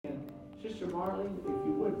Sister Marlene, if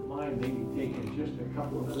you wouldn't mind maybe taking just a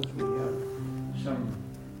couple of notes. We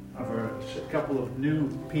have a couple of new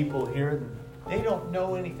people here. They don't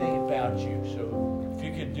know anything about you, so if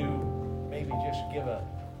you could maybe just give a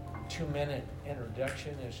 2-minute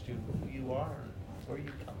introduction as to who you are and where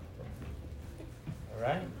you come from. All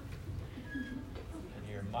right? And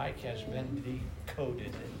your mic has been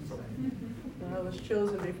decoded. Well, I was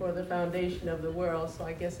chosen before the foundation of the world, so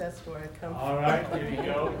I guess that's where I come from. All right, there you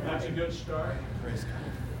go. That's a good start. Praise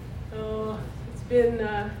God. Oh, it's been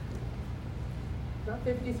about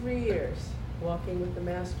 53 years walking with the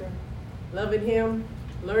Master, loving Him,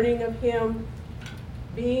 learning of Him,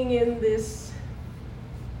 being in this,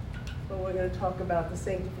 well, we're going to talk about the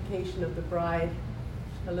sanctification of the bride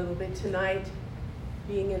a little bit tonight,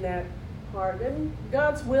 being in that part. And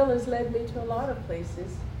God's will has led me to a lot of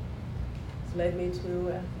places. It's led me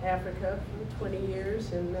to Africa for 20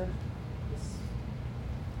 years, and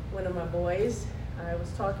one of my boys, I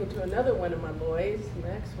was talking to another one of my boys,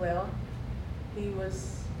 Maxwell. He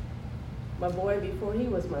was my boy before he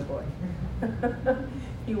was my boy.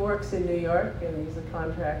 He works in New York, and he's a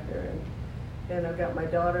contractor. And I've got my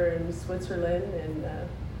daughter in Switzerland, and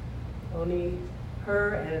only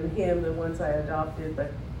her and him, the ones I adopted,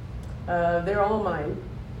 but they're all mine.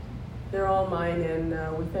 They're all mine,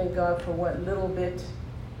 and we thank God for what little bit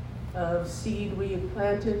of seed we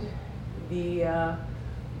planted. The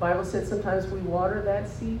Bible said sometimes we water that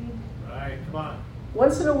seed. Right, come on.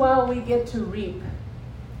 Once in a while we get to reap,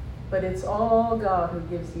 but it's all God who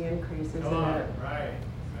gives the increase, isn't it? Right.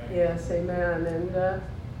 Yes, amen. And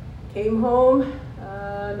came home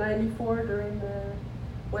 94 during the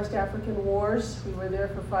West African Wars. We were there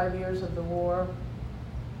for 5 years of the war,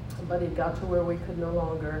 but it got to where we could no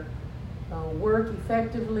longer work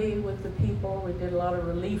effectively with the people. We did a lot of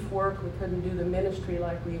relief work. We couldn't do the ministry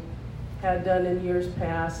like we had done in years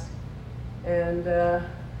past. And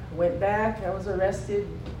went back. I was arrested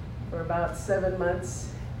for about 7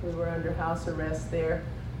 months. We were under house arrest there.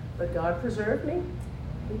 But God preserved me.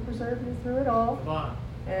 He preserved me through it all. Come on.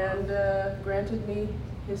 And granted me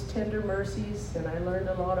His tender mercies. And I learned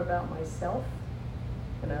a lot about myself.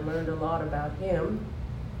 And I learned a lot about Him.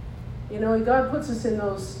 You know, God puts us in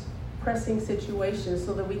those pressing situations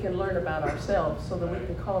so that we can learn about ourselves, so that we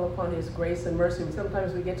can call upon His grace and mercy. And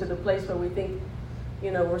sometimes we get to the place where we think, you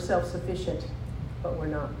know, we're self-sufficient, but we're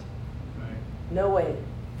not. Right. No way.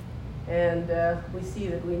 And we see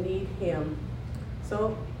that we need Him.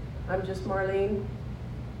 So I'm just Marlene,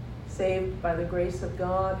 saved by the grace of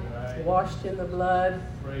God, Right. washed in the blood,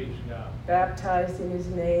 Praise God. baptized in His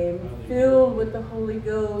name, Hallelujah. filled with the Holy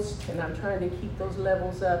Ghost, and I'm trying to keep those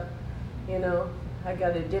levels up. You know, I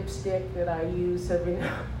got a dipstick that I use every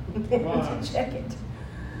now and then to check it.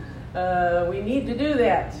 We need to do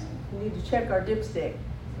that. We need to check our dipstick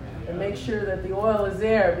and make sure that the oil is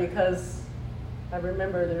there, because I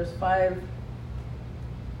remember there's 5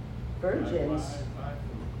 virgins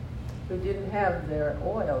who didn't have their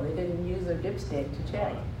oil. They didn't use their dipstick to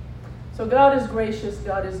check. So God is gracious.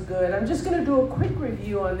 God is good. I'm just going to do a quick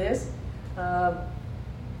review on this.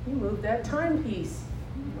 You moved that timepiece.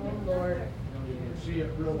 Oh, Lord.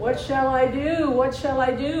 What shall I do? What shall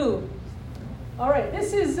I do? All right,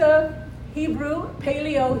 this is Hebrew,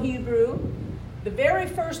 Paleo-Hebrew. The very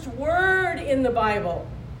first word in the Bible,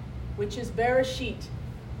 which is Bereshit.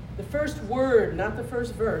 The first word, not the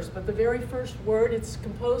first verse, but the very first word. It's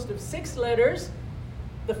composed of 6 letters.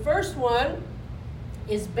 The first one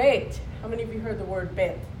is Bet. How many of you heard the word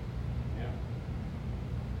Bet? Yeah.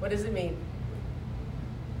 What does it mean?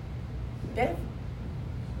 Beth?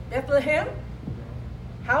 Bethlehem?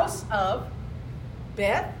 House of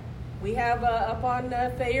Beth. We have up on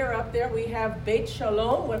Thayer up there, we have Beit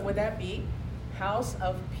Shalom. What would that be? House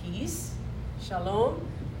of peace. Shalom.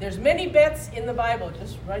 There's many bets in the Bible.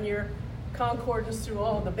 Just run your concordance through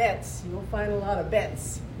all the bets. You'll find a lot of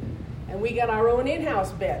bets. And we got our own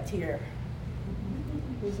in-house bet here.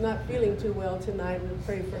 Who's not feeling too well tonight. We'll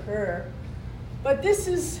pray for her. But this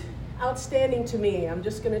is outstanding to me. I'm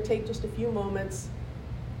just going to take just a few moments.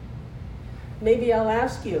 Maybe I'll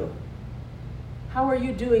ask you, how are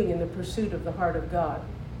you doing in the pursuit of the heart of God?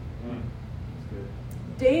 That's good.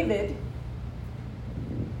 David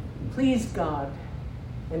pleased God,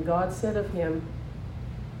 and God said of him,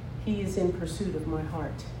 he is in pursuit of my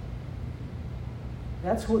heart.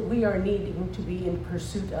 That's what we are needing to be in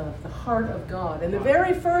pursuit of, the heart of God. And the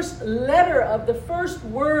very first letter of the first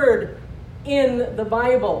word in the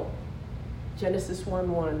Bible, Genesis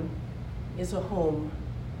 1:1, is a home.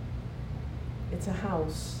 It's a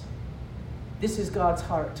house. This is God's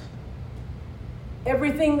heart.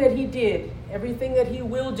 Everything that he did, everything that he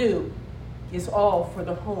will do, is all for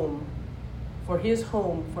the home for his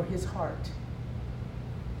home, for his heart.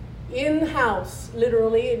 In-house,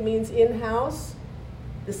 literally, it means in-house.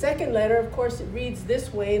 The second letter, of course, it reads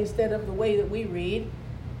this way instead of the way that we read.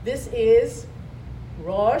 This is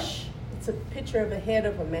Rosh. It's a picture of a head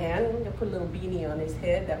of a man. I'm going to put a little beanie on his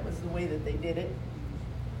head. That was the way that they did it.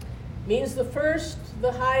 Means the first,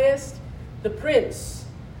 the highest, the prince.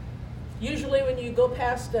 Usually when you go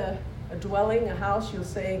past a dwelling, a house, you'll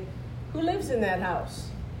say, who lives in that house?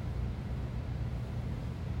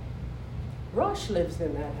 Rosh lives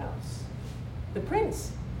in that house. The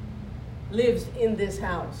prince lives in this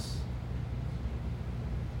house.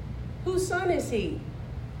 Whose son is he?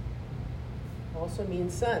 Also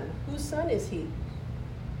means son. Whose son is he?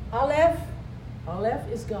 Aleph.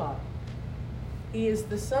 Aleph is God. He is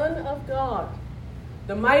the Son of God,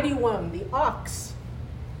 the mighty one, the ox.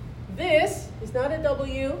 This is not a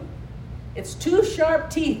W. It's two sharp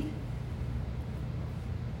teeth.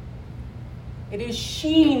 It is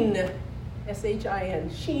Sheen,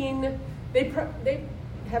 S-H-I-N, Sheen. They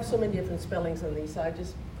have so many different spellings on these, so I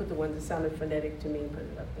just put the ones that sounded phonetic to me and put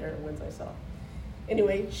it up there, the ones I saw.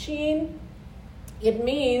 Anyway, Sheen, it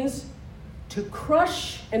means to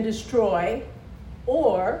crush and destroy,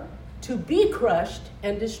 or to be crushed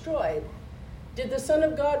and destroyed. Did the Son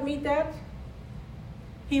of God meet that?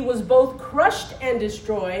 He was both crushed and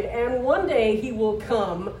destroyed, and one day he will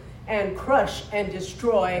come and crush and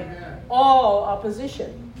destroy all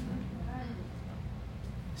opposition.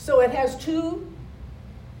 So it has two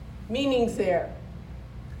meanings there.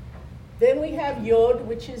 Then we have Yod,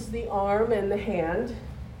 which is the arm and the hand.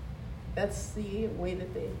 That's the way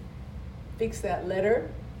that they fix that letter.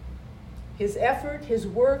 His effort, his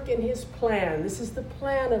work, and his plan. This is the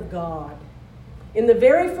plan of God. In the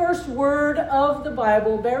very first word of the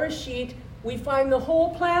Bible, Bereshit, we find the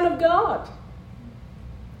whole plan of God.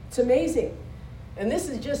 It's amazing. And this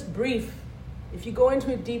is just brief. If you go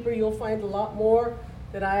into it deeper, you'll find a lot more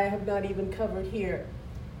that I have not even covered here.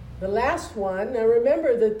 The last one, now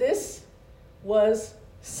remember that this was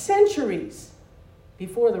centuries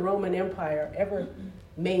before the Roman Empire ever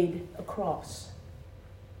made a cross.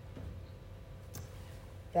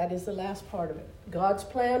 That is the last part of it. God's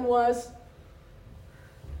plan was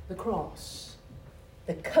the cross,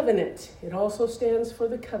 the covenant. It also stands for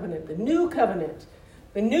the covenant, the new covenant,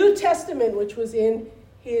 the New Testament, which was in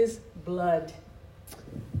his blood.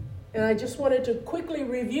 And I just wanted to quickly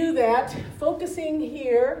review that, focusing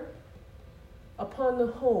here upon the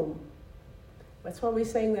home. That's why we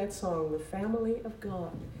sang that song, the family of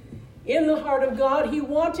God. In the heart of God, he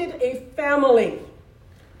wanted a family,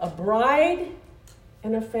 a bride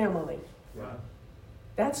and a family. Right.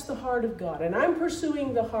 That's the heart of God. And I'm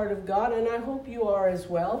pursuing the heart of God, and I hope you are as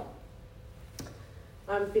well.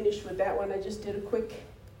 I'm finished with that one. I just did a quick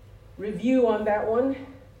review on that one.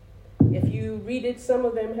 If you read it, some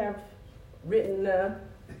of them have written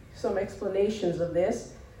some explanations of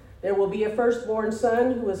this. There will be a firstborn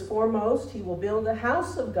son who is foremost. He will build a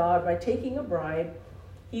house of God by taking a bride.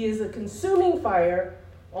 He is a consuming fire,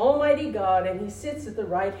 Almighty God, and he sits at the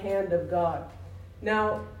right hand of God.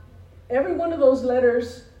 Now, every one of those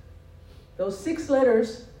letters, those 6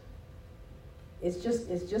 letters, it's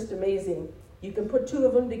just amazing. You can put 2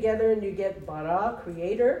 of them together and you get bara,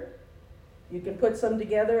 creator. You can put some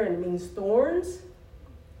together and it means thorns.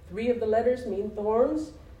 3 of the letters mean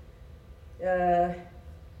thorns.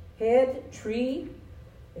 Head, tree.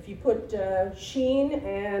 If you put sheen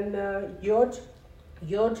and yod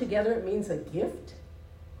together, it means a gift.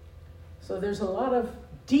 So there's a lot of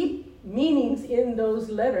deep meanings in those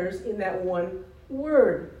letters in that one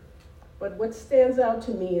word. But what stands out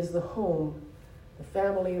to me is the home, the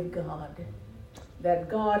family of God, that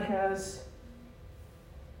God has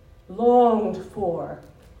longed for.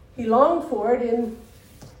 He longed for it in,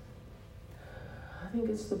 I think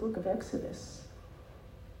it's the book of Exodus.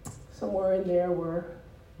 Somewhere in there where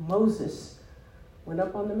Moses went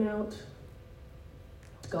up on the mount.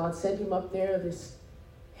 God sent him up there. This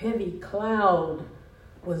heavy cloud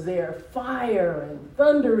was there, fire and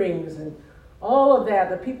thunderings and all of that.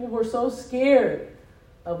 The people were so scared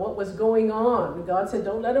of what was going on. And God said,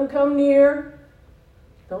 don't let them come near.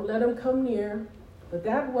 Don't let them come near. But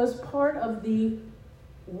that was part of the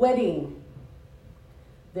wedding.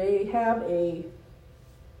 They have a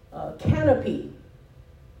canopy.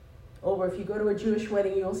 If you go to a Jewish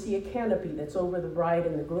wedding, you'll see a canopy that's over the bride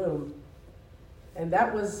and the groom. And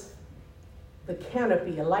that was the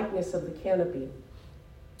canopy, a likeness of the canopy.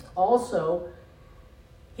 Also,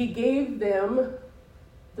 he gave them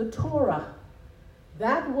the Torah.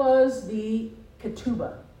 That was the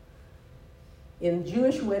ketubah. In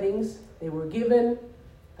Jewish weddings, they were given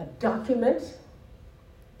a document,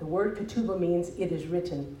 The word ketubah means it is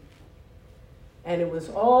written. And it was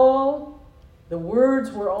all, the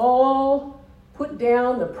words were all put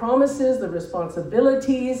down, the promises, the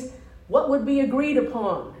responsibilities, what would be agreed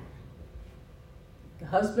upon. The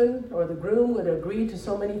husband or the groom would agree to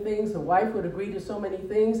so many things, the wife would agree to so many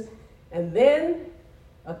things, and then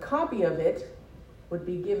a copy of it would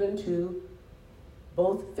be given to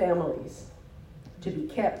both families to be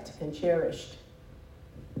kept and cherished,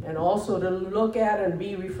 and also to look at and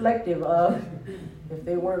be reflective of if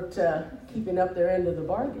they weren't keeping up their end of the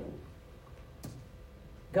bargain.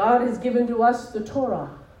 God has given to us the Torah,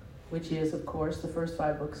 which is, of course, the first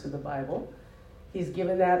 5 books of the Bible. He's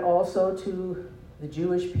given that also to the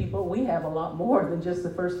Jewish people. We have a lot more than just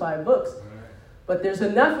the first 5 books. But there's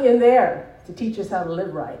enough in there to teach us how to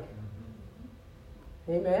live right.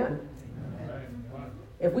 Amen.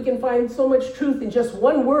 If we can find so much truth in just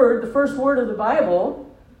one word, the first word of the Bible,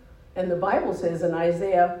 and the Bible says in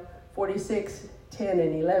Isaiah 46, 10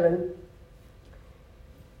 and 11,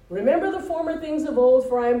 remember the former things of old,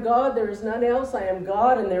 for I am God, there is none else. I am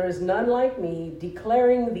God, and there is none like me,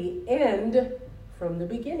 declaring the end from the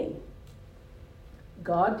beginning.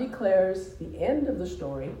 God declares the end of the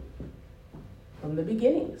story from the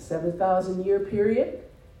beginning. 7,000-year period.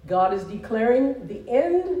 God is declaring the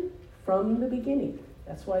end from the beginning.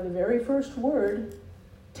 That's why the very first word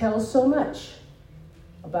tells so much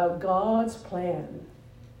about God's plan,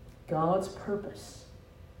 God's purpose.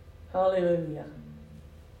 Hallelujah.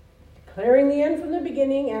 Declaring the end from the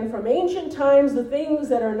beginning, and from ancient times the things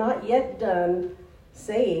that are not yet done,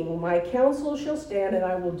 saying, my counsel shall stand, and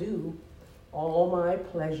I will do all my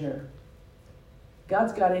pleasure.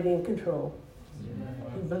 God's got it in control.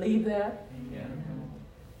 You believe that?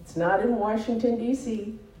 It's not in Washington,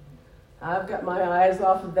 D.C. I've got my eyes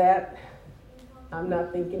off of that. I'm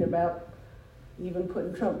not thinking about even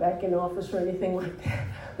putting Trump back in office or anything like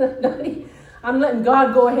that. I'm letting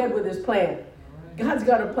God go ahead with his plan. God's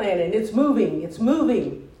got a plan, and it's moving. It's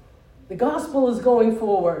moving. The gospel is going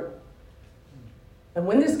forward. And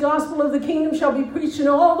when this gospel of the kingdom shall be preached in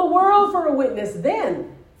all the world for a witness,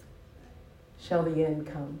 then shall the end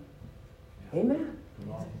come. Amen.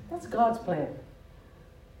 That's God's plan.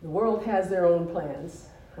 The world has their own plans.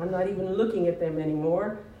 I'm not even looking at them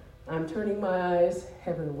anymore. I'm turning my eyes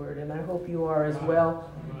heavenward, and I hope you are as well,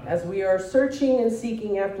 as we are searching and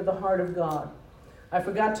seeking after the heart of God. I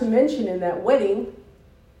forgot to mention in that wedding,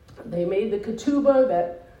 they made the ketubah,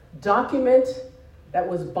 that document that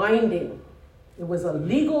was binding. It was a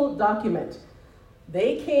legal document.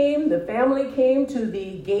 The family came to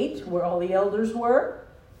the gate where all the elders were,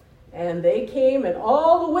 and they came, and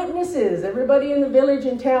all the witnesses, everybody in the village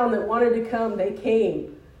and town that wanted to come, they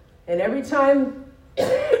came. And every time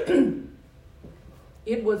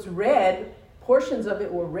it was read, portions of it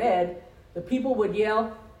were read, the people would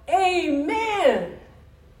yell, Amen!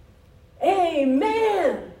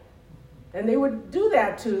 Amen! And they would do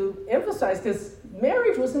that to emphasize, because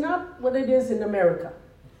marriage was not what it is in America.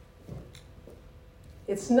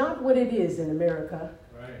 It's not what it is in America,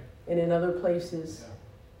 right, and in other places. Yeah.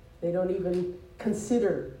 They don't even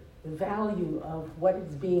consider the value of what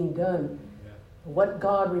is being done, what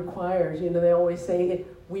God requires. You know, they always say,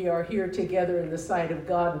 we are here together in the sight of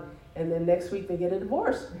God, and then next week they get a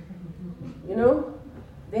divorce. You know,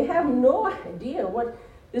 they have no idea what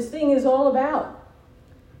this thing is all about.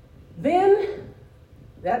 Then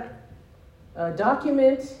that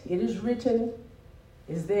document, it is written,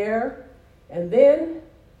 is there, and then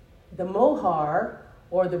the mohar,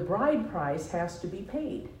 or the bride price, has to be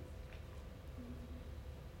paid.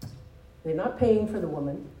 They're not paying for the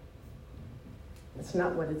woman. That's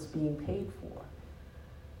not what it's being paid for.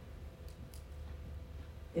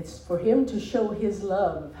 It's for him to show his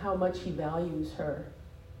love of how much he values her.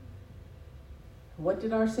 What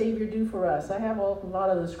did our Savior do for us? I have a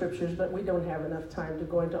lot of the scriptures, but we don't have enough time to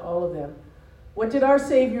go into all of them. What did our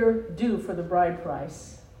Savior do for the bride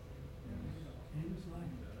price?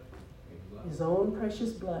 His own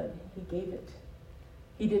precious blood. He gave it.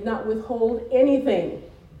 He did not withhold anything.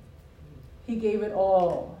 He gave it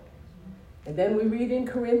all. And then we read in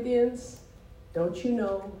Corinthians, don't you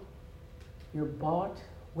know, you're bought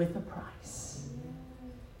with a price.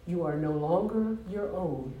 You are no longer your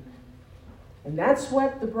own. And that's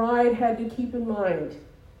what the bride had to keep in mind.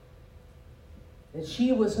 That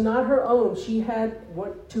she was not her own. She had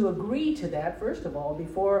to agree to that, first of all,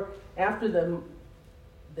 after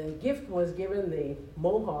the gift was given, the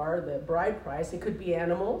mohar, the bride price. It could be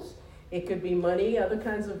animals, it could be money, other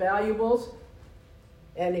kinds of valuables,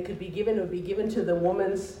 and it would be given to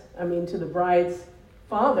the bride's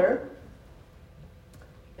father.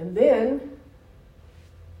 And then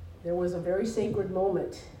there was a very sacred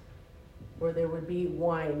moment where there would be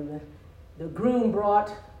wine. The groom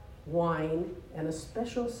brought wine and a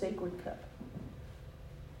special sacred cup.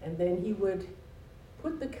 And then he would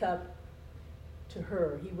put the cup to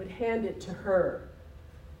her. He would hand it to her.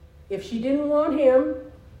 If she didn't want him,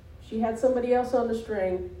 she had somebody else on the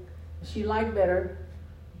string she liked better,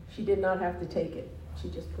 she did not have to take it. She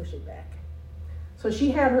just pushed it back. So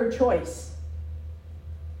she had her choice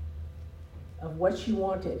of what she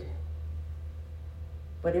wanted.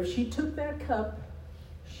 But if she took that cup,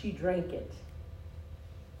 she drank it.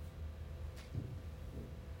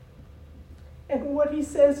 And what he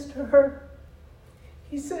says to her,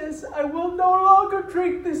 he says, I will no longer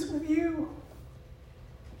drink this with you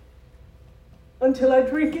until I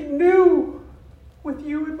drink it new with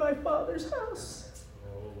you in my Father's house.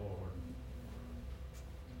 Oh, Lord.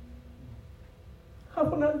 I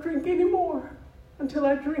will not drink anymore until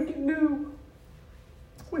I drink it new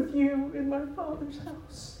with you in my Father's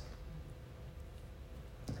house.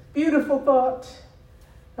 Beautiful thought.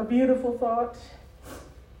 A beautiful thought.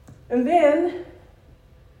 And then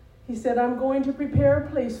he said, I'm going to prepare a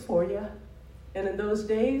place for you. And in those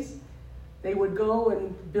days, they would go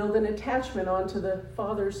and build an attachment onto the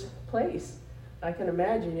father's place. I can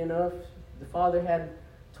imagine, if the father had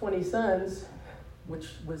 20 sons, which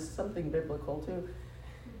was something biblical too.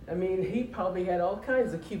 I mean, he probably had all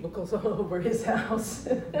kinds of cubicles all over his house.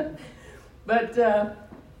 But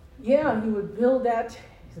he would build that.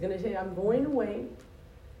 He's going to say, I'm going away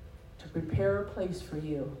to prepare a place for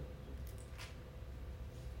you.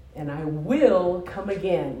 And I will come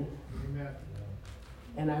again. Amen.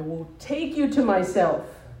 And I will take you to myself,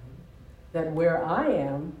 that where I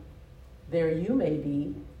am, there you may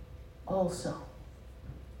be also.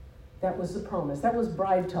 That was the promise. That was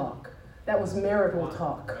bride talk. That was marital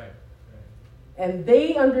talk. Right. And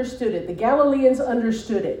they understood it. The Galileans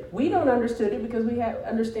understood it. We don't understand it because we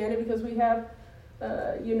have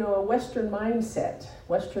a Western mindset,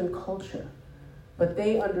 Western culture. But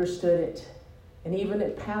they understood it. And even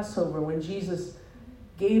at Passover, when Jesus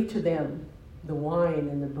gave to them the wine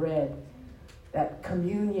and the bread, that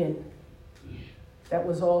communion, that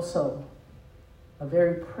was also a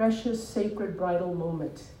very precious, sacred bridal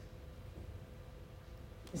moment.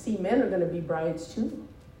 You see, men are going to be brides too.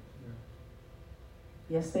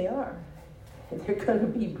 Yes, they are. They're going to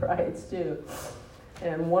be brides too.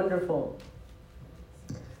 And wonderful.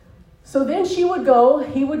 So then he would go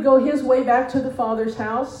his way back to the father's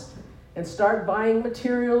house and start buying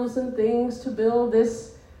materials and things to build this.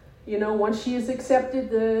 Once she has accepted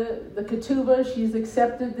the ketubah, she's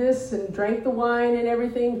accepted this and drank the wine and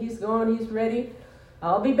everything. He's gone, he's ready.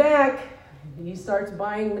 I'll be back. He starts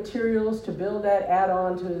buying materials to build that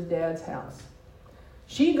add-on to his dad's house.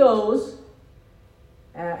 She goes,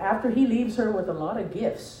 after he leaves her with a lot of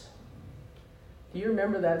gifts. Do you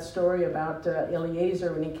remember that story about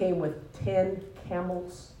Eliezer when he came with 10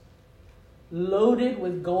 camels? Loaded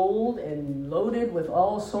with gold and loaded with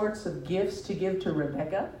all sorts of gifts to give to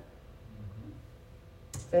Rebecca.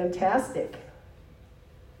 Fantastic.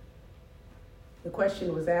 The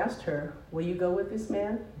question was asked her, will you go with this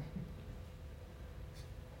man?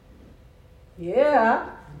 Yeah.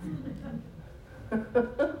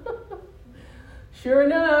 Sure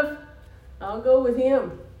enough, I'll go with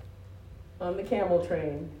him on the camel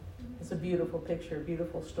train. It's a beautiful picture,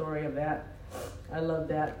 beautiful story of that. I love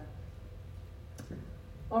that.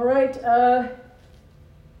 All right,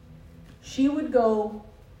 she would go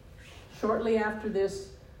shortly after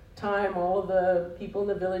this time. All of the people in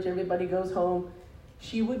the village, everybody goes home.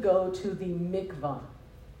 She would go to the mikvah,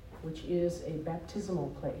 which is a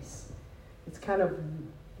baptismal place. It's kind of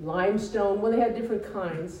limestone. Well, they had different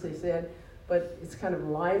kinds, they said, but it's kind of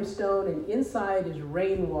limestone, and inside is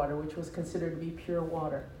rainwater, which was considered to be pure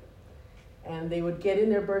water. And they would get in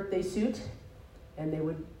their birthday suit, and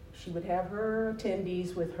she would have her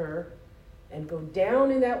attendees with her and go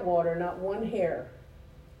down in that water, not one hair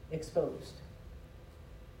exposed.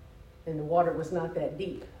 And the water was not that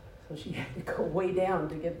deep, so she had to go way down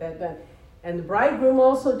to get that done. And the bridegroom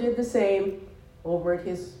also did the same over at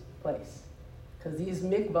his place, because these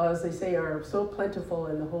mikvahs, they say, are so plentiful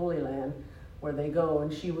in the Holy Land where they go.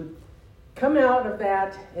 And she would come out of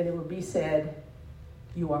that, and it would be said,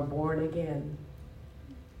 you are born again.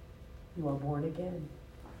 You are born again.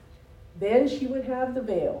 Then she would have the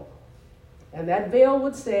veil. And that veil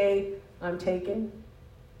would say, I'm taken.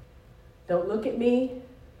 Don't look at me.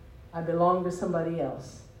 I belong to somebody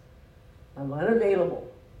else. I'm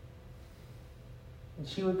unavailable. And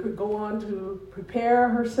she would go on to prepare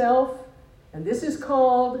herself. And this is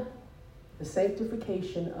called the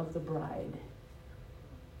sanctification of the bride.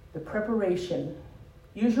 The preparation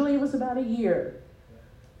Usually it was about a year.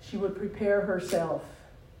 She would prepare herself.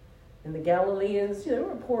 And the Galileans, they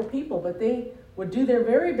were poor people, but they would do their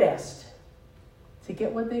very best to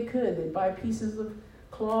get what they could. They'd buy pieces of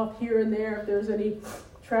cloth here and there. If there's any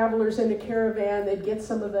travelers in a caravan, they'd get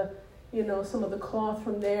some of the cloth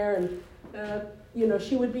from there, and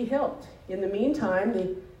she would be helped. In the meantime,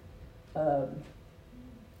 the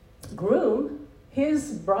groom,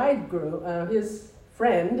 his bridegroom, his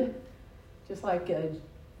friend, just like the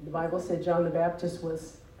Bible said John the Baptist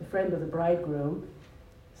was the friend of the bridegroom.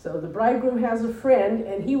 So the bridegroom has a friend,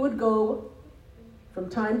 and he would go from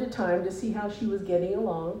time to time to see how she was getting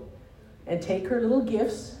along and take her little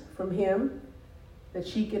gifts from him that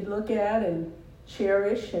she could look at and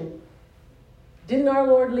cherish. And didn't our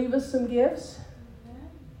Lord leave us some gifts?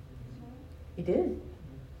 He did.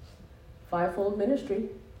 Fivefold ministry,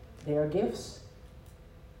 they are gifts.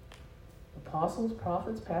 Apostles,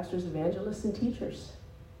 prophets, pastors, evangelists, and teachers.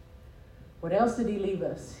 What else did he leave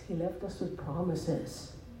us? He left us with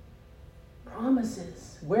promises.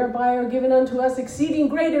 Promises, whereby are given unto us exceeding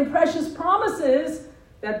great and precious promises,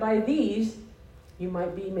 that by these you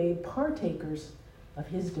might be made partakers of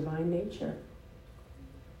his divine nature.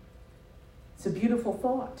 It's a beautiful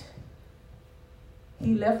thought.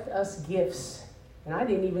 He left us gifts. And I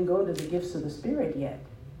didn't even go into the gifts of the Spirit yet.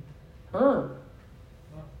 Or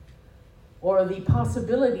the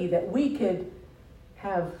possibility that we could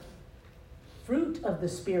have fruit of the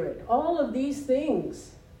Spirit. All of these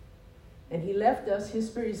things. And he left us his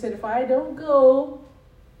Spirit. He said, if I don't go,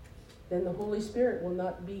 then the Holy Spirit will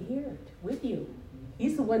not be here with you.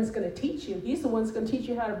 He's the one that's going to teach you. He's the one that's going to teach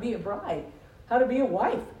you how to be a bride, how to be a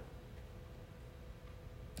wife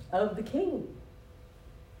of the King.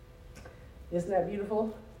 Isn't that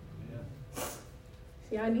beautiful? Yeah.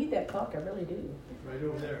 See, I need that clock. I really do. Right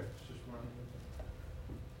over there. It's just one.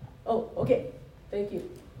 Oh, okay. Thank you.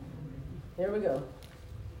 There we go.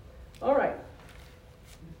 All right.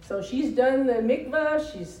 So she's done the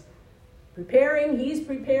mikvah. She's preparing. He's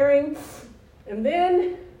preparing. And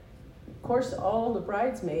then, of course, all the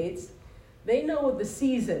bridesmaids, they know the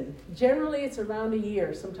season. Generally, it's around a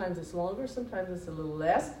year. Sometimes it's longer. Sometimes it's a little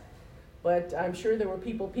less. But I'm sure there were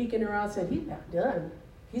people peeking around and said, he's about done.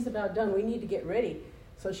 He's about done. We need to get ready.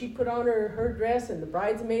 So she put on her dress, and the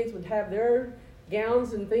bridesmaids would have their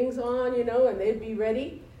gowns and things on, and they'd be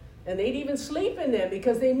ready. And they'd even sleep in them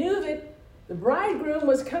because they knew that the bridegroom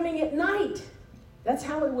was coming at night. That's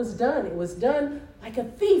how it was done. It was done like a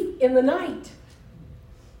thief in the night.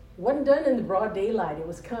 It wasn't done in the broad daylight. It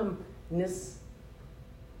was come, and this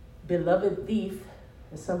beloved thief,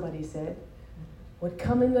 as somebody said, would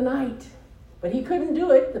come in the night. But he couldn't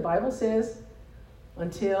do it, the Bible says,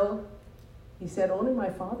 until he said, only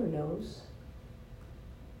my Father knows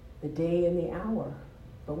the day and the hour.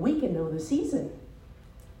 But we can know the season.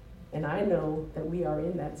 And I know that we are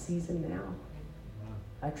in that season now.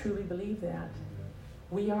 I truly believe that.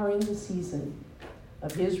 We are in the season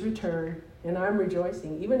of his return, and I'm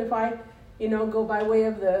rejoicing. Even if I, go by way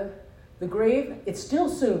of the grave, it's still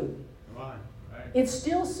soon. Come on, right? It's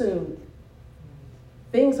still soon.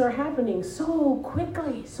 Things are happening so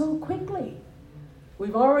quickly, so quickly.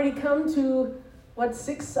 We've already come to,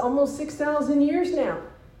 almost 6,000 years now.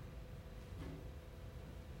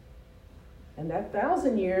 And that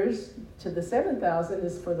 1,000 years to the 7,000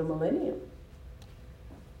 is for the millennium.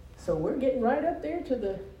 So we're getting right up there to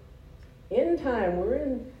the end time. We're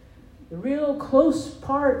in the real close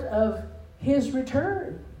part of his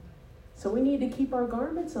return. So we need to keep our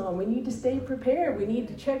garments on. We need to stay prepared. We need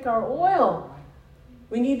to check our oil.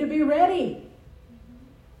 We need to be ready.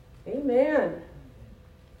 Amen.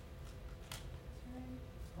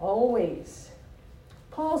 Always.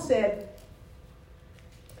 Paul said,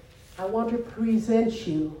 I want to present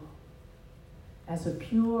you as a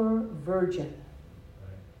pure virgin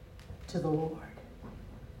to the Lord.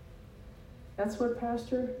 That's what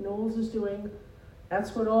Pastor Knowles is doing.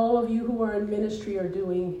 That's what all of you who are in ministry are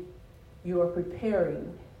doing. You are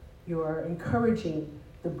preparing. You are encouraging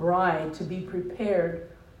the bride to be prepared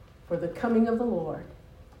for the coming of the Lord,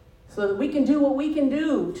 so that we can do what we can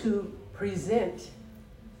do to present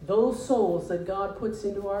those souls that God puts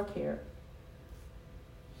into our care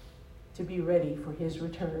to be ready for his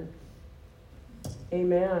return.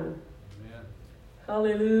 Amen. Amen.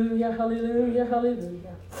 Hallelujah, hallelujah,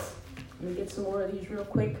 hallelujah. Let me get some more of these real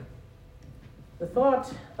quick. The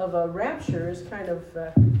thought of a rapture is kind of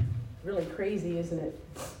really crazy, isn't it?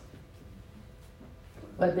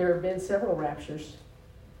 But there have been several raptures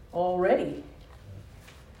already.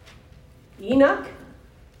 Enoch,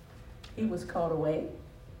 he was caught away.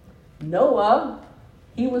 Noah,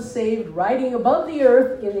 he was saved riding above the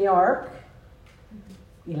earth in the ark.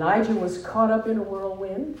 Elijah was caught up in a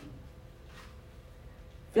whirlwind.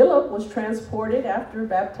 Philip was transported after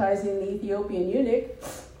baptizing the Ethiopian eunuch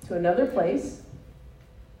to another place.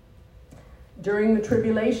 During the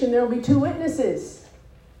tribulation, there will be 2 witnesses.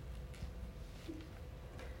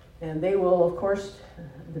 And they will, of course,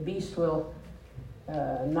 the beast will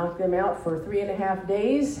knock them out for 3.5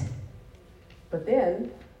 days. But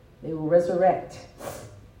then they will resurrect.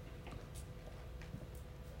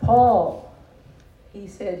 Paul, he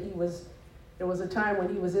said there was a time when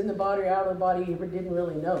he was in the body or out of the body, he didn't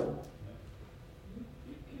really know.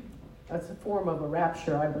 That's a form of a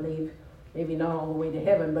rapture, I believe. Maybe not all the way to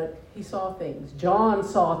heaven, but he saw things. John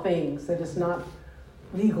saw things that is not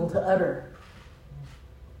legal to utter.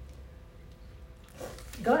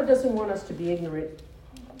 God doesn't want us to be ignorant.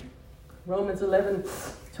 Romans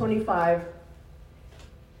 11:25.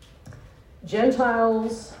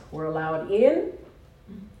 Gentiles were allowed in,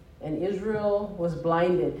 and Israel was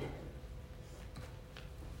blinded.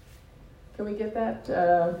 Can we get that?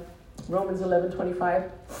 Romans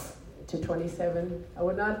 11:25-27. I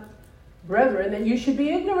would not, brethren, that you should be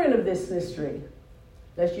ignorant of this mystery,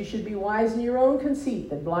 lest you should be wise in your own conceit,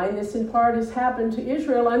 that blindness in part has happened to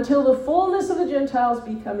Israel until the fullness of the Gentiles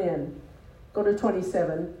be come in. Go to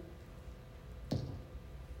 27.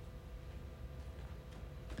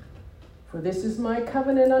 For this is my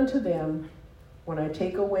covenant unto them when I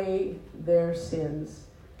take away their sins.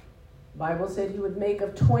 The Bible said he would make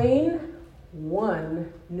of twain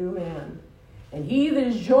one new man. And he that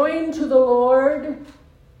is joined to the Lord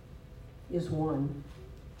is one.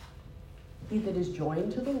 He that is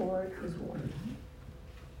joined to the Lord is one.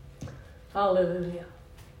 Hallelujah.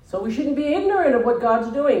 So we shouldn't be ignorant of what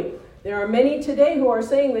God's doing. There are many today who are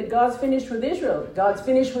saying that God's finished with Israel. God's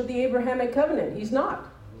finished with the Abrahamic covenant. He's not.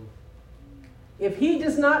 If he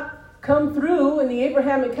does not come through in the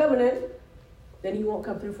Abrahamic covenant, then he won't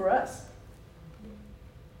come through for us.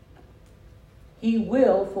 He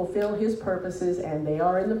will fulfill his purposes, and they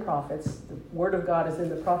are in the prophets. The word of God is in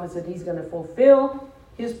the prophets that he's going to fulfill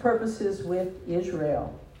his purposes with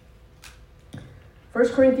Israel.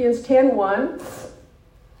 1 Corinthians 10:1.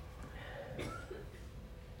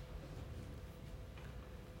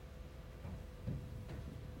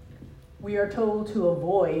 We are told to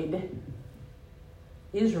avoid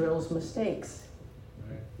Israel's mistakes.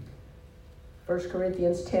 1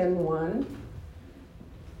 Corinthians 10:1.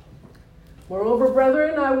 Moreover,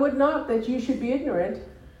 brethren, I would not that you should be ignorant,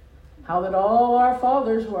 how that all our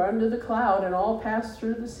fathers were under the cloud and all passed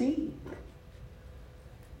through the sea.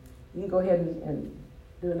 You can go ahead and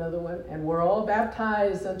do another one. And we're all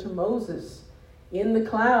baptized unto Moses in the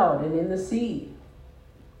cloud and in the sea.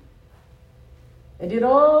 And did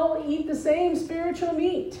all eat the same spiritual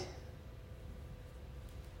meat.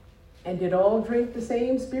 And did all drink the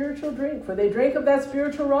same spiritual drink. For they drank of that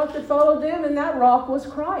spiritual rock that followed them, and that rock was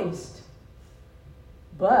Christ.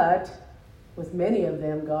 But with many of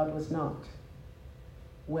them God was not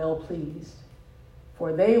well pleased,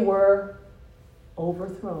 for they were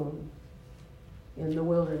overthrown in the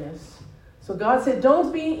wilderness. So God said,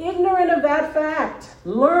 don't be ignorant of that fact.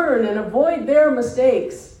 Learn and avoid their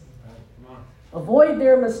mistakes. Avoid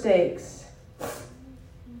their mistakes.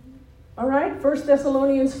 All right, 1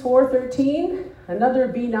 Thessalonians 4:13. Another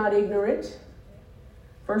be not ignorant.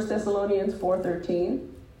 1 Thessalonians 4:13.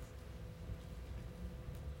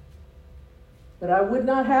 But I would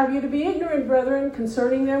not have you to be ignorant, brethren,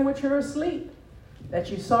 concerning them which are asleep, that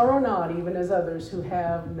you sorrow not, even as others who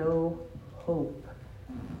have no hope.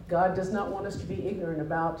 God does not want us to be ignorant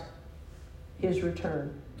about his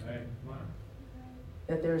return.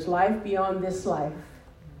 That there's life beyond this life,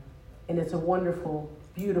 and it's a wonderful,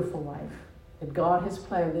 beautiful life that God has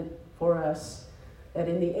planned it for us, that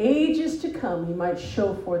in the ages to come he might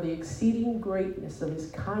show forth the exceeding greatness of his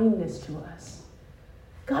kindness to us.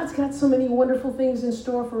 God's got so many wonderful things in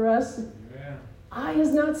store for us. Yeah. Eye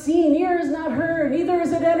has not seen, ear has not heard, neither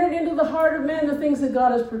has it entered into the heart of man the things that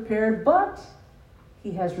God has prepared, but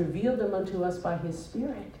he has revealed them unto us by his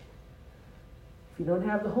Spirit. If you don't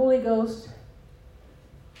have the Holy Ghost,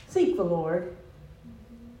 seek the Lord,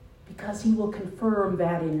 because he will confirm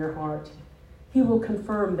that in your heart. He will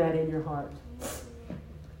confirm that in your heart.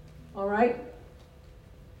 All right.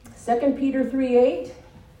 2 Peter 3:8.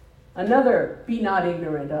 Another, be not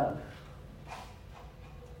ignorant of.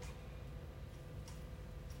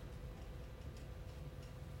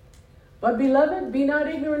 But beloved, be not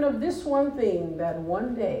ignorant of this one thing, that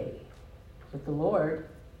one day with the Lord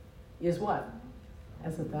is what?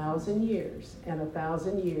 As 1,000 years, and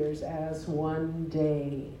 1,000 years as one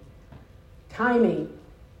day. Timing.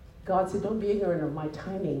 God said, don't be ignorant of my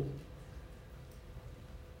timing.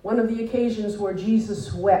 One of the occasions where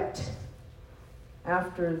Jesus wept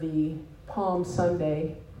after the Palm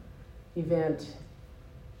Sunday event,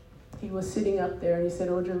 he was sitting up there and he said,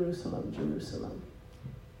 "Oh, Jerusalem, Jerusalem,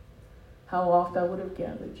 how oft I would have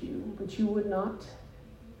gathered you, but you would not."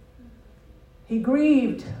 He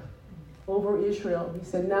grieved over Israel. He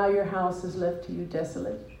said, "Now your house is left to you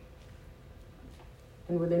desolate."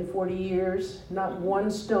 And within 40 years, not one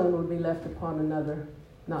stone would be left upon another,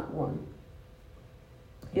 not one.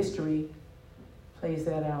 History plays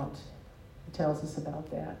that out. It tells us about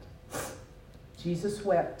that. Jesus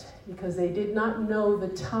wept because they did not know the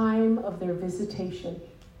time of their visitation.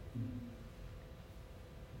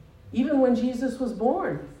 Even when Jesus was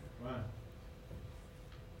born,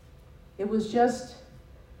 it was just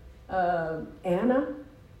Anna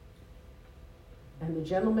and the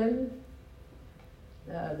gentleman,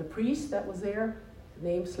 the priest that was there. The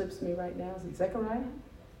name slips me right now. Is it Zechariah?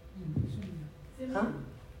 Simeon. Huh?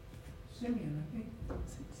 Simeon, I think.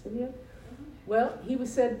 Simeon? Well, he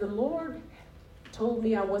said, "The Lord told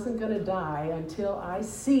me I wasn't going to die until I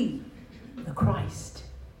see the Christ."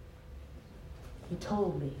 He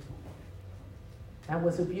told me. That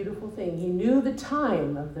was a beautiful thing. He knew the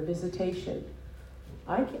time of the visitation.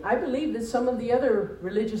 I believe that some of the other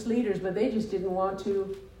religious leaders, but they just didn't want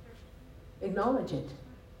to acknowledge it.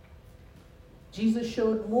 Jesus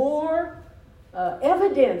showed more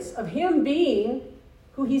evidence of him being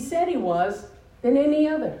who he said he was than any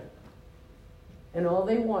other. And all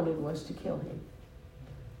they wanted was to kill him.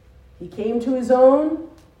 He came to his own,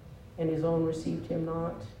 and his own received him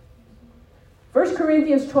not. 1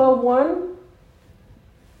 Corinthians 12:1.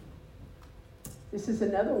 This is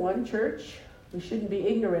another one, church, we shouldn't be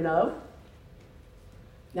ignorant of.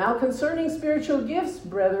 "Now concerning spiritual gifts,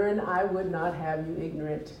 brethren, I would not have you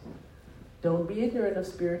ignorant." Don't be ignorant of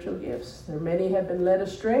spiritual gifts. There many have been led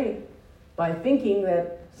astray by thinking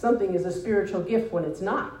that something is a spiritual gift when it's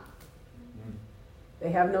not.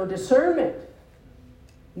 They have no discernment,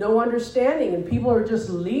 no understanding, and people are just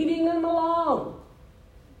leading them along.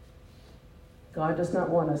 God does not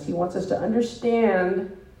want us. He wants us to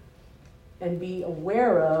understand and be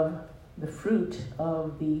aware of the fruit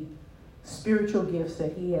of the spiritual gifts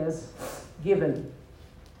that he has given.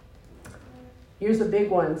 Here's a big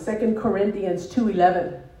one, 2 Corinthians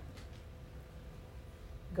 2:11.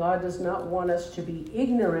 God does not want us to be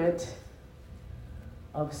ignorant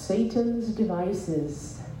of Satan's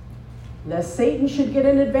devices, lest Satan should get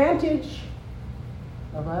an advantage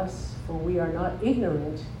of us, for we are not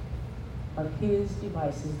ignorant of his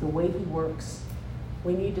devices, the way he works.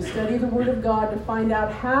 We need to study the Word of God to find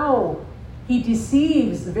out how he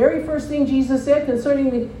deceives. The very first thing Jesus said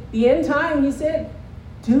concerning the end time, he said,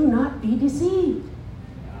 "Do not be deceived."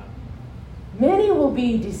 Many will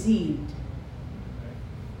be deceived.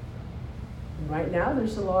 And right now,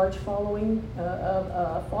 there's a large following,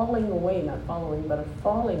 falling away, not following, but a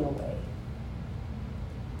falling away.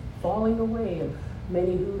 Falling away of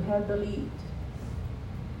many who had believed.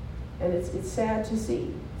 And it's sad to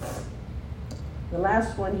see. The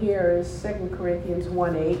last one here is 2 Corinthians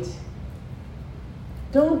 1:8.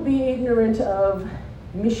 Don't be ignorant of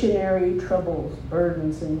missionary troubles,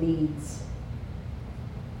 burdens, and needs.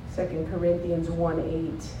 2 Corinthians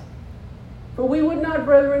 1:8. For we would not,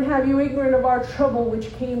 brethren, have you ignorant of our trouble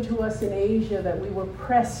which came to us in Asia, that we were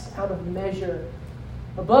pressed out of measure,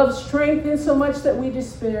 above strength, insomuch that we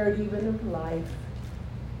despaired even of life.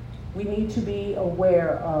 We need to be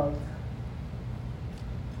aware of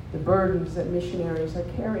the burdens that missionaries are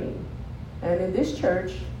carrying. And in this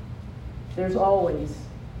church, there's always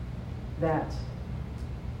that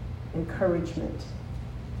encouragement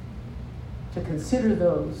to consider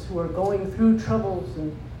those who are going through troubles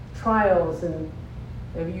and trials. And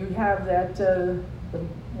if you have that, the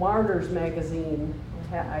Martyrs magazine,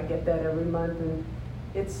 I get that every month, and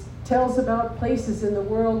it tells about places in the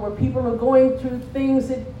world where people are going through things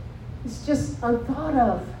that it's just unthought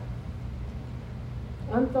of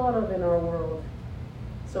in our world.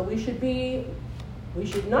 So we should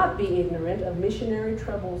not be ignorant of missionary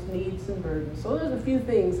troubles, needs, and burdens. So there's a few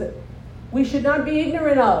things that we should not be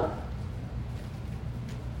ignorant of.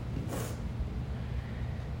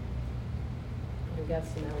 I got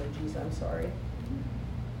some allergies, I'm sorry.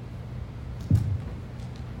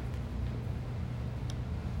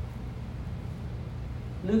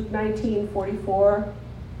 Luke 19:44.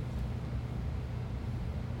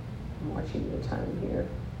 I'm watching the time here.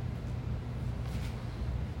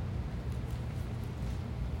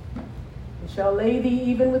 "And shall lay thee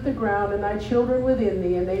even with the ground, and thy children within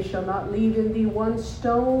thee, and they shall not leave in thee one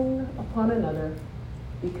stone upon another,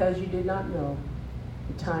 because you did not know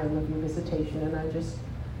the time of your visitation." And I just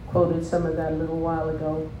quoted some of that a little while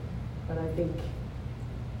ago, but I think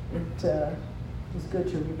it is good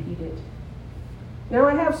to repeat it. Now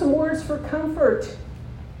I have some words for comfort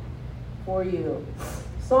for you.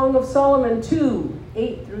 Song of Solomon 2,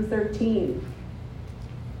 8 through 13.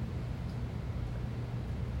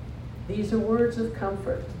 These are words of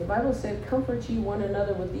comfort. The Bible said, comfort ye one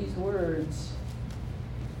another with these words.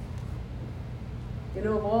 You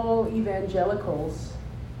know, of all evangelicals,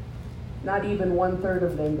 not even 1/3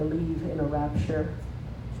 of them believe in a rapture.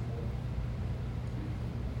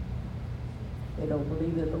 They don't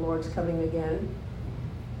believe that the Lord's coming again.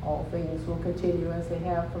 All things will continue as they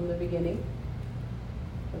have from the beginning.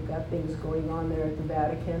 They've got things going on there at the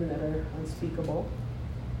Vatican that are unspeakable.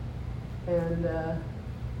 And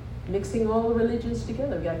mixing all the religions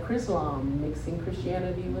together. We've got Chrislam, mixing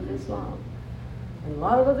Christianity with Islam. And a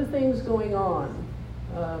lot of other things going on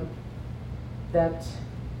that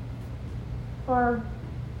are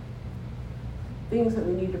things that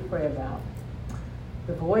we need to pray about.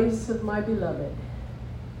 The voice of my beloved.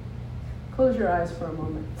 Close your eyes for a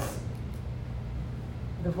moment.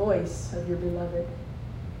 The voice of your beloved.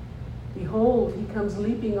 Behold, he comes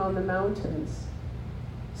leaping on the mountains,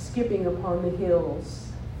 skipping upon the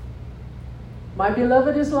hills. My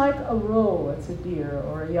beloved is like a roe, it's a deer,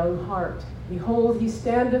 or a young hart. Behold, he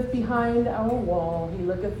standeth behind our wall. He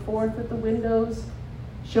looketh forth at the windows,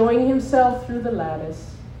 showing himself through the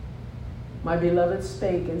lattice. My beloved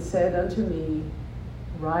spake and said unto me,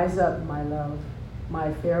 rise up, my love,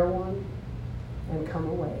 my fair one, and come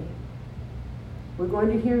away. We're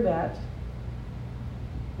going to hear that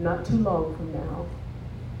not too long from now.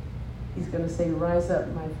 He's going to say, rise up,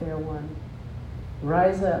 my fair one.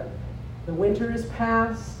 Rise up. The winter is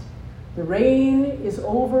past. The rain is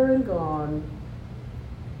over and gone.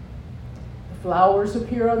 The flowers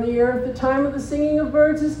appear on the earth. The time of the singing of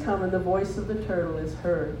birds is come, and the voice of the turtle is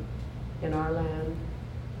heard in our land.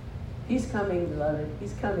 He's coming, beloved.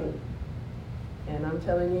 He's coming. And I'm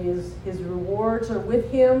telling you, his rewards are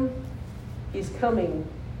with him. He's coming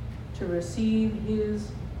to receive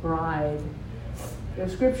his bride. The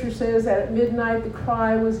scripture says that at midnight the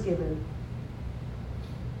cry was given.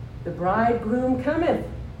 The bridegroom cometh.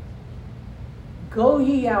 Go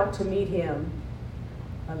ye out to meet him.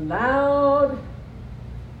 A loud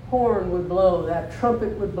horn would blow, that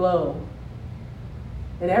trumpet would blow.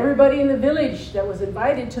 And everybody in the village that was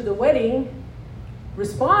invited to the wedding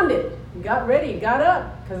responded, got ready, got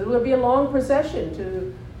up, because it would be a long procession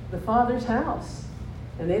to the Father's house.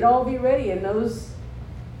 And they'd all be ready, and those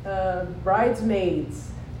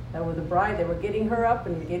bridesmaids that were the bride, they were getting her up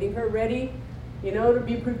and getting her ready, you know, to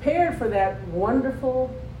be prepared for that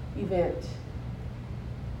wonderful event.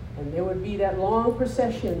 And there would be that long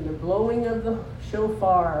procession, the blowing of the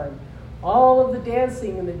shofar, all of the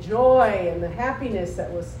dancing and the joy and the happiness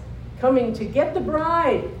that was coming to get the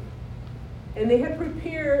bride. And they had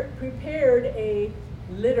prepared a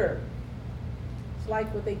litter. It's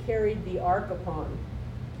like what they carried the ark upon.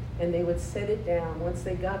 And they would set it down once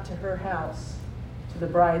they got to her house, to the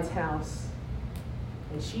bride's house.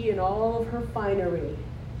 And she in all of her finery,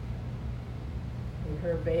 in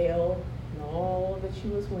her veil, and all that she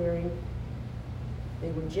was wearing, they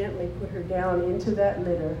would gently put her down into that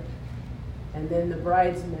litter. And then the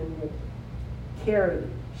bridesmen would carry.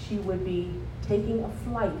 She would be taking a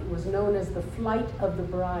flight. It was known as the flight of the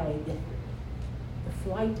bride. The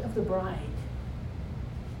flight of the bride.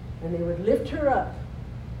 And they would lift her up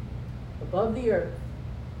above the earth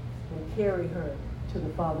and carry her to the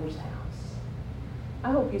Father's house.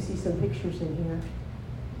 I hope you see some pictures in here.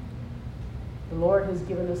 The Lord has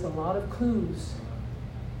given us a lot of clues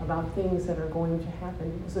about things that are going to happen.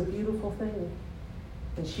 It was a beautiful thing.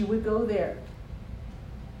 And she would go there.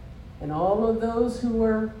 And all of those who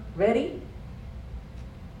were ready,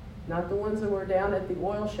 not the ones that were down at the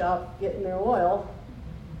oil shop getting their oil,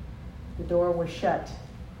 the door was shut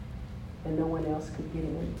and no one else could get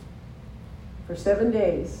in. For 7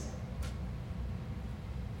 days,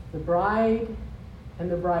 the bride and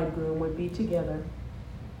the bridegroom would be together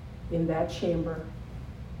in that chamber,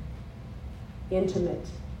 intimate.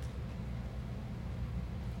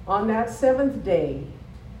 On that 7th day,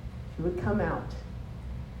 he would come out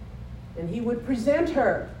and he would present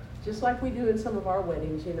her, just like we do in some of our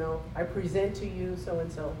weddings, you know. I present to you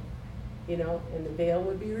so-and-so, you know, and the veil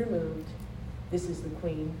would be removed. This is the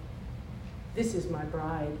queen. This is my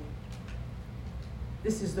bride.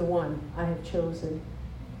 This is the one I have chosen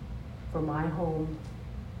for my home.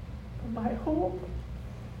 For my home.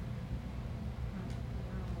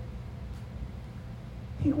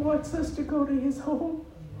 He wants us to go to his home.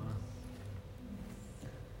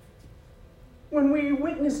 When we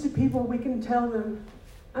witness to people, we can tell them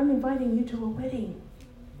I'm inviting you to a wedding.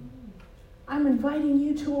 I'm inviting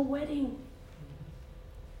you to a wedding.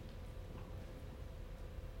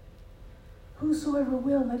 Whosoever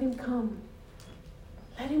will, let him come.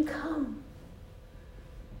 Let him come.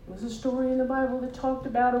 There was a story in the Bible that talked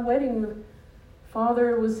about a wedding. The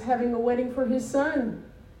father was having a wedding for his son.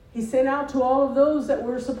 He sent out to all of those that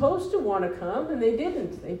were supposed to want to come, and they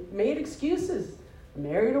didn't. They made excuses. I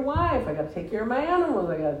married a wife. I got to take care of my animals.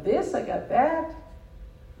 I got this. I got that.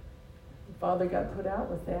 The father got put out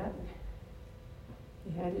with that.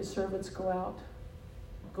 He had his servants go out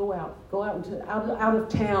of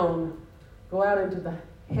town, go out into the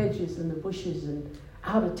hedges and the bushes and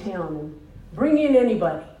out of town and bring in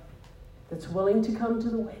anybody that's willing to come to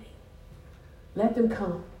the wedding. Let them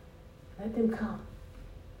come. Let them come.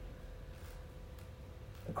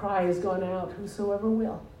 The cry has gone out, whosoever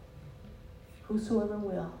will. Whosoever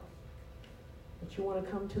will. Don't you want to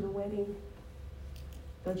come to the wedding?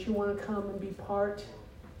 Don't you want to come and be part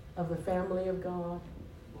of the family of God?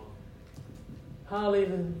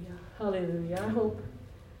 Hallelujah. Hallelujah. I hope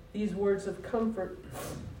these words of comfort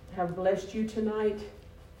have blessed you tonight.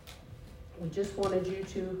 We just wanted you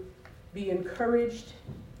to be encouraged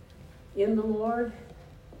in the Lord.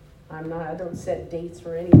 I don't set dates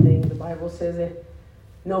for anything. The Bible says that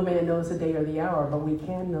no man knows the day or the hour, but we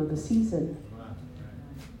can know the season.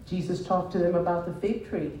 Jesus talked to them about the fig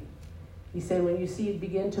tree. He said, when you see it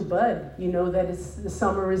begin to bud, you know that the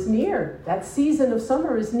summer is near. That season of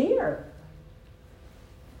summer is near.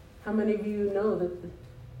 How many of you know that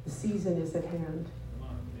the season is at hand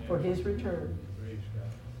for his return?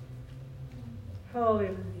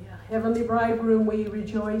 Hallelujah. Heavenly bridegroom, we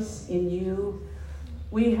rejoice in you.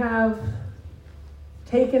 We have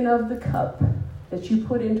taken of the cup that you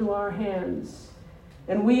put into our hands,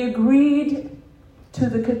 and we agreed to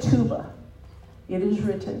the ketubah. It is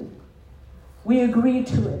written. We agreed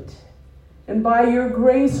to it. And by your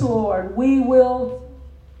grace, Lord, we will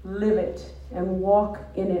live it and walk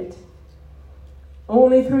in it.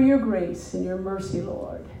 Only through your grace and your mercy,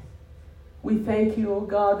 Lord. We thank you, O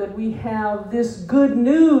God, that we have this good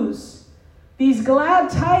news, these glad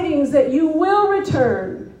tidings that you will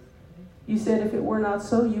return. You said if it were not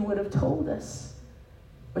so, you would have told us.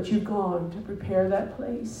 But you've gone to prepare that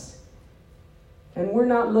place. And we're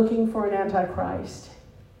not looking for an antichrist.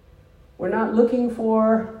 We're not looking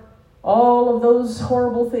for all of those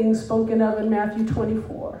horrible things spoken of in Matthew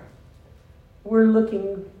 24. We're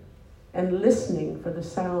looking and listening for the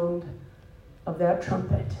sound of that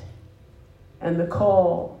trumpet and the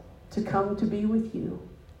call to come to be with you.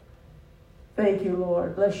 Thank you,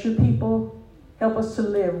 Lord. Bless your people. Help us to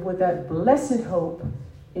live with that blessed hope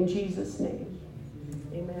in Jesus' name.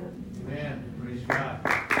 Amen. Amen. Praise God.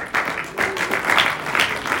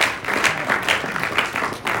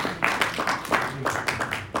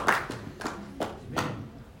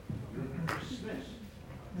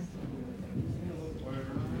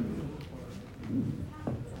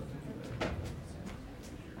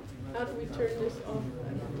 How do we turn this off?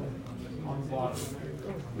 On the bottom.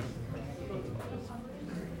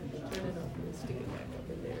 Turn it off and stick it back up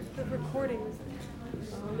in there. The recording is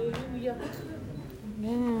there. Hallelujah.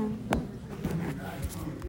 Amen.